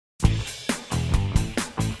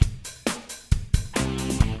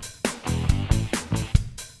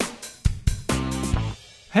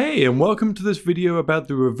Hey, and welcome to this video about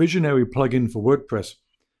the Revisionary plugin for WordPress.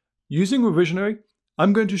 Using Revisionary,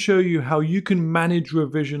 I'm going to show you how you can manage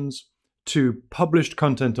revisions to published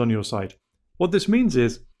content on your site. What this means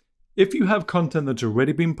is, if you have content that's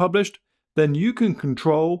already been published, then you can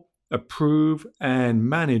control, approve, and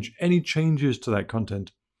manage any changes to that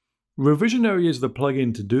content. Revisionary is the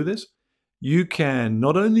plugin to do this. You can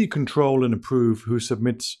not only control and approve who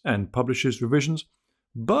submits and publishes revisions,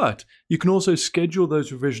 but you can also schedule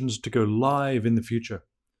those revisions to go live in the future.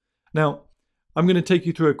 Now, I'm going to take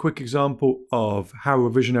you through a quick example of how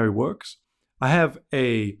Revisionary works. I have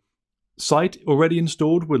a site already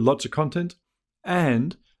installed with lots of content,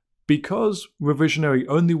 and because Revisionary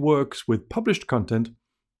only works with published content,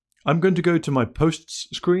 I'm going to go to my posts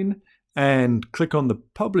screen and click on the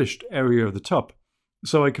published area at the top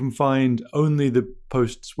so I can find only the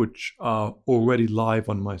posts which are already live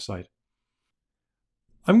on my site.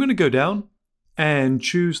 I'm going to go down and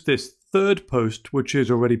choose this third post which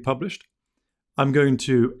is already published. I'm going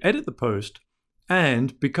to edit the post,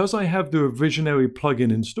 and because I have the Revisionary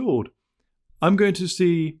plugin installed, I'm going to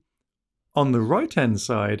see on the right hand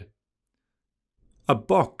side a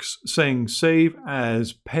box saying save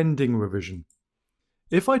as pending revision.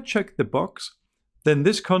 If I check the box, then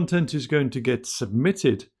this content is going to get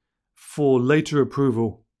submitted for later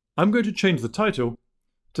approval. I'm going to change the title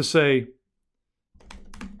to say,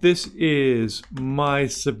 "This is my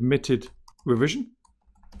submitted revision."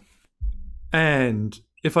 And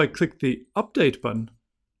if I click the update button,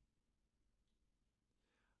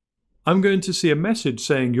 I'm going to see a message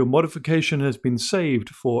saying your modification has been saved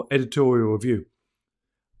for editorial review.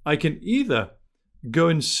 I can either go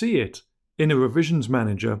and see it in a revisions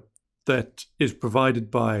manager that is provided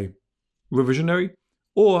by Revisionary,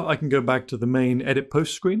 or I can go back to the main edit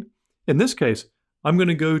post screen. In this case, I'm going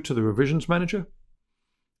to go to the revisions manager,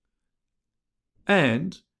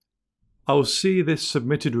 and I'll see this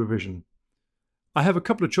submitted revision. I have a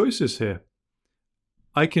couple of choices here.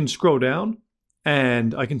 I can scroll down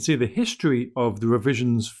and I can see the history of the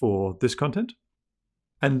revisions for this content.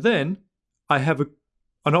 And then I have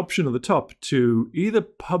an option at the top to either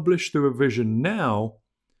publish the revision now,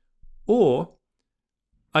 or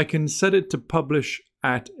I can set it to publish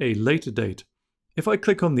at a later date. If I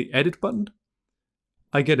click on the edit button,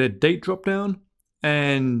 I get a date drop down,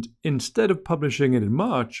 and instead of publishing it in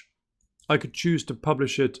March, I could choose to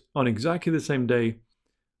publish it on exactly the same day,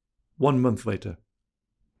 1 month later.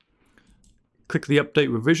 Click the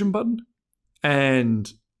Update Revision button,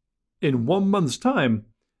 and in 1 month's time,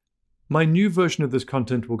 my new version of this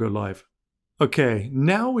content will go live. Okay,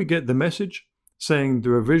 now we get the message saying the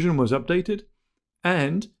revision was updated,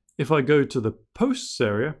 and if I go to the Posts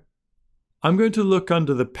area, I'm going to look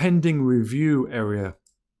under the Pending Review area,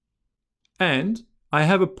 and I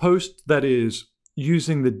have a post that is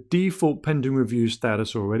using the default pending review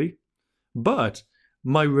status already, but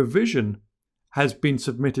my revision has been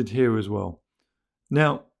submitted here as well.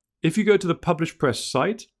 Now, if you go to the PublishPress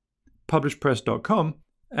site, publishpress.com,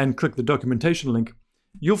 and click the documentation link,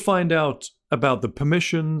 you'll find out about the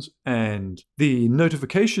permissions and the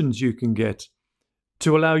notifications you can get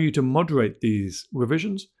to allow you to moderate these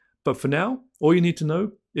revisions. But for now, all you need to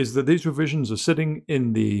know is that these revisions are sitting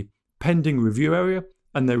in the pending review area,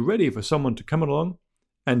 and they're ready for someone to come along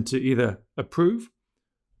and to either approve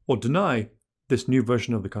or deny this new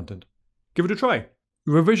version of the content. Give it a try.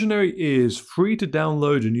 Revisionary is free to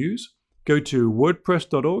download and use. Go to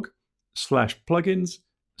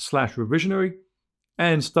wordpress.org/plugins/revisionary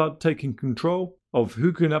and start taking control of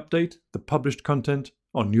who can update the published content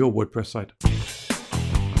on your WordPress site.